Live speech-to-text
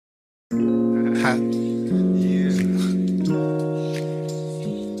Ha. Yeah.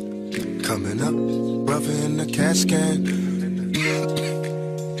 Coming up, brother in the cash can.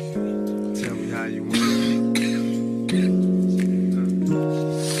 Tell me how you want it.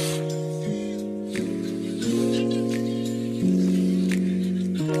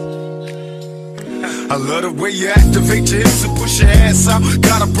 I love the way you activate your hips and push your ass out.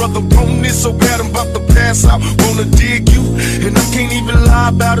 Got a brother on this so bad I'm about to pass out. Wanna dig you, and I can't even lie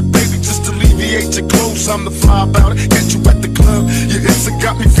about it, baby. Just alleviate your clothes, I'm the fly about it. Get you at the club, your hips have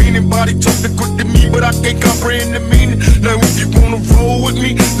got me feeling. Body talking quick to me, but I can't comprehend the meaning. Now if you wanna roll with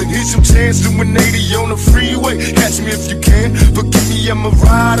me, then here's some chance doing 80 on the freeway. Catch me if you can, forgive me, I'm a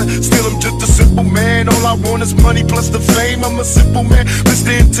rider. Still I'm just a simple man, all I want is money plus the fame. I'm a simple man,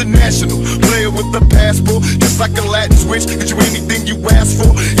 Mr. International, player with the passport, just like a Latin switch. Get you anything you ask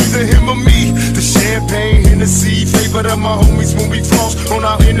for, either him or me. The champagne, Hennessy, favorite of my homies when we floss on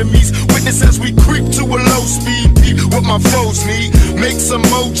our enemies. Witness as we creep to a low speed. Peep what my foes need. Make some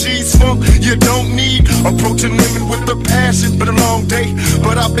emojis, funk you don't need. Approaching women with a passion, been a long day,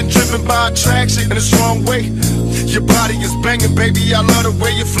 but I've been driven by attraction in a strong way. Your body is banging, baby, I love the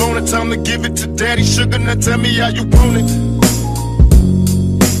way you're flowing. Time to give it to daddy sugar, now tell me how you want it.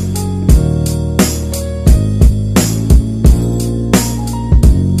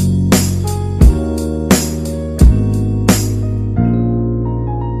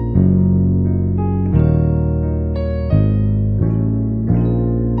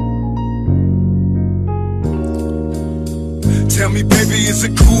 Tell me, baby, is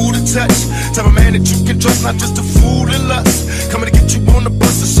it cool to touch? Type of man that you can trust, not just a fool in lust. Coming to get you on the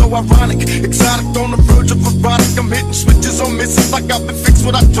bus is so ironic. Exotic on the verge of erotic. I'm hitting switches on misses like I've been fixed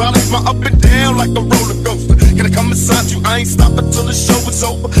with hydraulics. My up and down like a roller coaster. Can I come inside you? I ain't stopping till the show is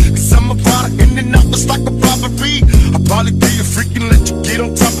over. Cause I'm a product in and out just like a robbery. I'll probably be a freak and let you get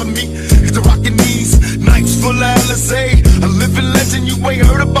on top of me. Hit the rockin' knees, nights full of Alizé. A living legend, you ain't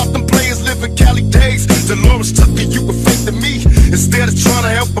heard about them players living Cali days. Dolores Tucker, you a fake to me. Instead of trying to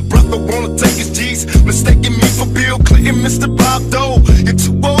help a brother, wanna take his G's. Mistaking me for Bill Clinton, Mr. Bob Dole. You're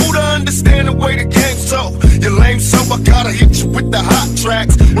too old to understand the way the game's so. You're lame, so I gotta hit you with the hot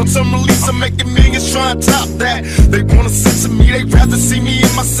tracks. Once I'm released, I'm making millions, trying to top that. They wanna censor me, they'd rather see me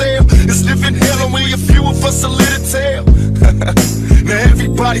in my cell. It's living hell, only a few of us a little tale. Now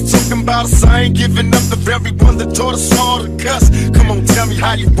everybody talking about us, I ain't giving up the very one that taught us all to cuss. Come on, tell me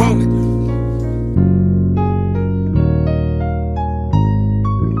how you want it.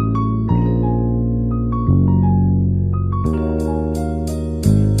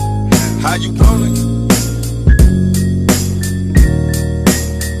 How you want it?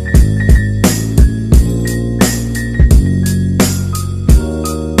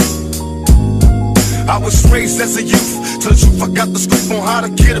 I was raised as a youth. Tell the truth, I got the scoop on how to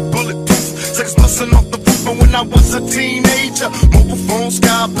get a bulletproof. Sex busting off the roof, but when I was a teenager, mobile phone,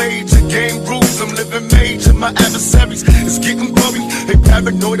 sky pager, game rules, I'm living major. My adversaries is getting worried. They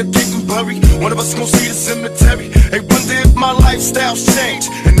paranoid of getting buried. One of us gon' see the cemetery. They wonder if my lifestyle's changed,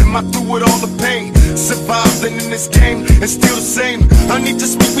 and am I through with all the pain? Surviving in this game and still the same. I need to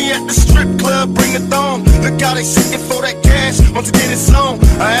meet me at the strip club, bring a thong. Look how they seeking for that cash, once again it's on.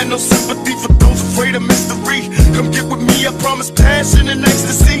 I had no sympathy for those afraid of mystery. Come get with me, I promise passion and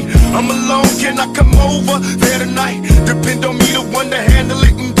ecstasy. I'm alone, can I come over there tonight? Depend on me, the one to handle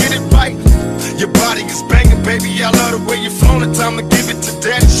it and get it right. Your body is banging, baby, I love the way you're flowing. Time to give it to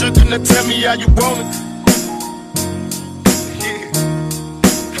daddy sugar, now tell me how you want it. Yeah,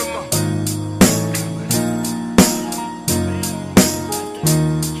 come on.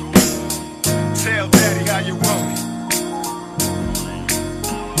 Tell daddy how you want it.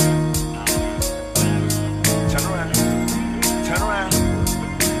 Turn around, turn around.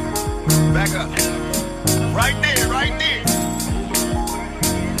 Back up. Right there, right there.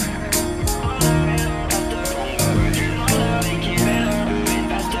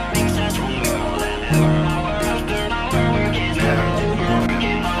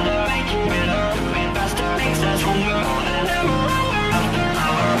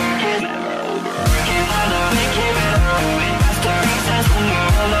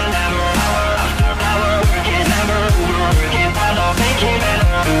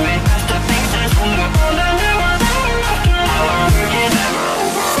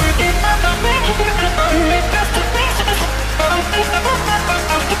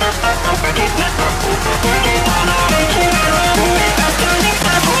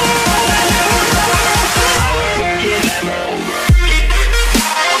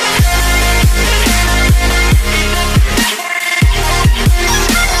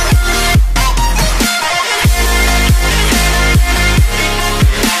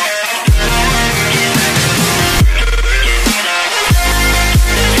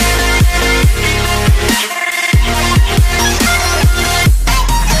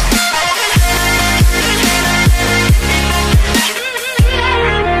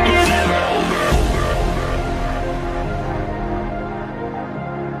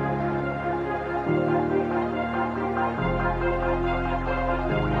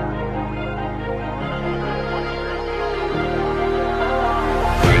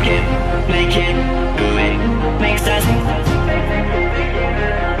 make it, do it, makes sense.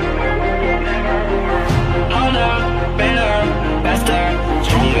 Harder, better, faster,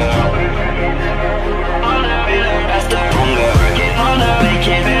 stronger. Harder, better, faster, stronger. Work it harder, make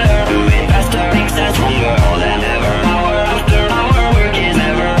it better, do it faster, makes sense. Stronger, more than ever. Hour after hour, work is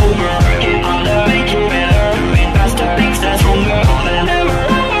never over. Work it harder, make it better, do it faster, makes sense. Stronger, more than ever.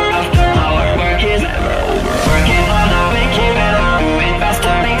 Hour after hour, work is never over. Work it harder, make it better, do it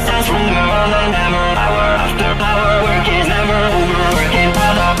faster, makes sense. Stronger, more than ever. Hour after hour, work is never over. Work it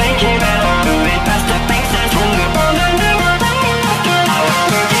harder, make it better, do it faster, makes sense. Stronger, more than ever. Hour after hour,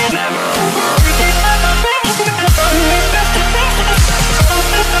 work is never over. Work it harder, make it better, do it faster, makes sense.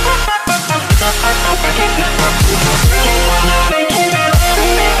 Work it never over. Work it harder, make it better, do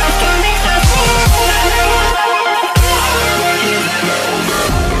it faster, makes sense. More than ever. Hour after hour, work is never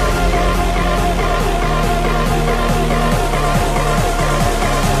over.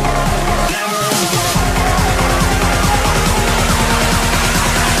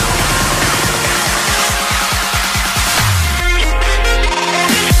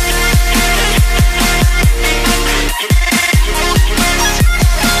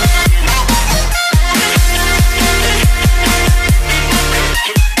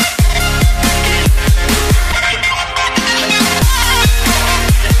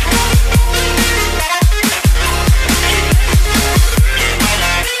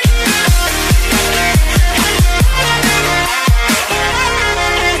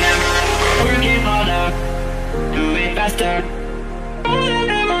 Work it harder, do it faster.